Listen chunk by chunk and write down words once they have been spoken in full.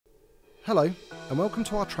Hello and welcome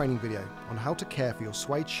to our training video on how to care for your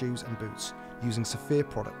suede shoes and boots using Saphir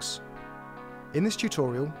products. In this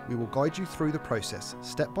tutorial we will guide you through the process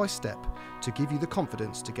step by step to give you the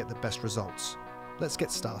confidence to get the best results. Let's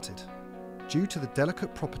get started. Due to the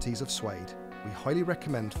delicate properties of suede, we highly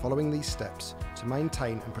recommend following these steps to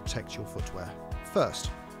maintain and protect your footwear.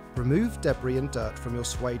 First, remove debris and dirt from your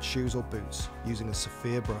suede shoes or boots using a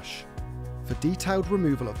Saphir brush. For detailed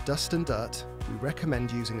removal of dust and dirt, we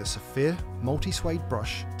recommend using a Saphir multi-suede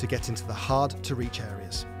brush to get into the hard-to-reach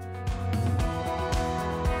areas.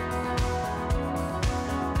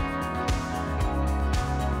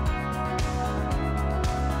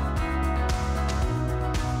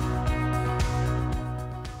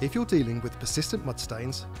 If you're dealing with persistent mud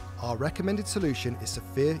stains, our recommended solution is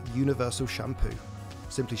Saphir Universal Shampoo.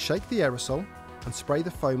 Simply shake the aerosol and spray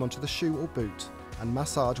the foam onto the shoe or boot and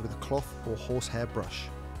massage with a cloth or horsehair brush.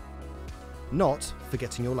 Not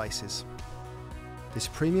forgetting your laces. This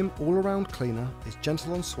premium all-around cleaner is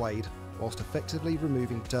gentle on suede whilst effectively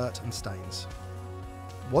removing dirt and stains.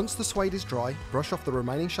 Once the suede is dry, brush off the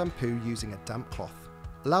remaining shampoo using a damp cloth.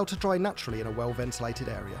 Allow to dry naturally in a well-ventilated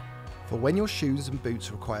area. For when your shoes and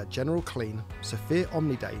boots require general clean, Saphir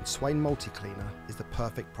Omnidane Suede Multi-Cleaner is the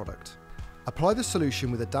perfect product. Apply the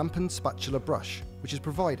solution with a dampened spatula brush, which is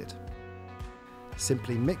provided.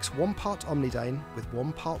 Simply mix 1 part Omnidane with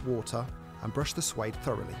 1 part water and brush the suede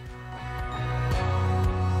thoroughly.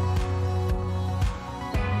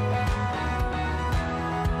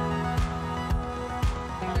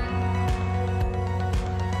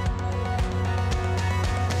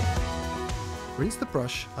 Rinse the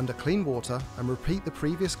brush under clean water and repeat the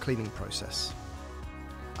previous cleaning process.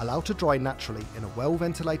 Allow to dry naturally in a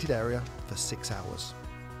well-ventilated area for 6 hours.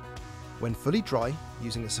 When fully dry,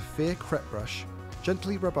 using a Saphir crepe brush,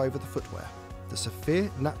 gently rub over the footwear. The Saphir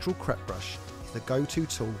Natural Crepe Brush is the go-to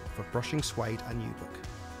tool for brushing suede and Nubuck.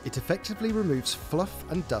 It effectively removes fluff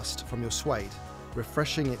and dust from your suede,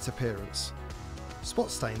 refreshing its appearance. Spot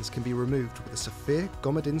stains can be removed with a Saphir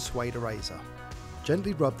Gommardin Suede Eraser.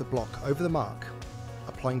 Gently rub the block over the mark,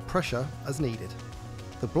 applying pressure as needed.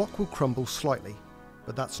 The block will crumble slightly,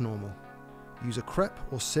 but that's normal. Use a crepe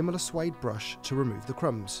or similar suede brush to remove the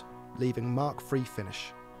crumbs, leaving mark-free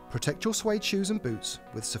finish. Protect your suede shoes and boots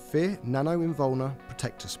with Saphir Nano Invulner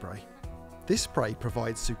Protector Spray. This spray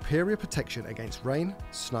provides superior protection against rain,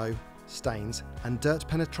 snow, stains and dirt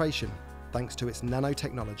penetration thanks to its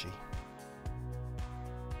nanotechnology.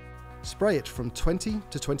 Spray it from 20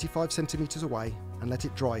 to 25 centimeters away and let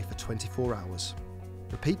it dry for 24 hours.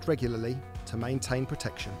 Repeat regularly to maintain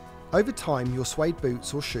protection. Over time, your suede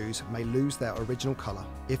boots or shoes may lose their original colour.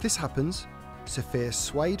 If this happens, Saphir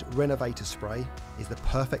Suede Renovator Spray is the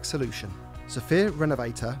perfect solution. Saphir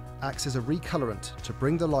Renovator acts as a recolorant to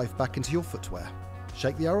bring the life back into your footwear.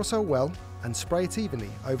 Shake the aerosol well and spray it evenly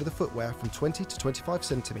over the footwear from 20 to 25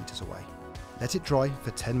 centimeters away. Let it dry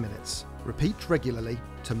for 10 minutes. Repeat regularly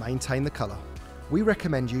to maintain the colour. We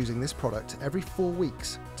recommend using this product every 4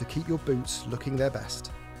 weeks to keep your boots looking their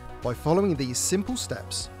best. By following these simple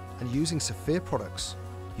steps and using Saphir products,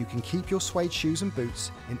 you can keep your suede shoes and boots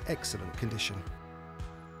in excellent condition.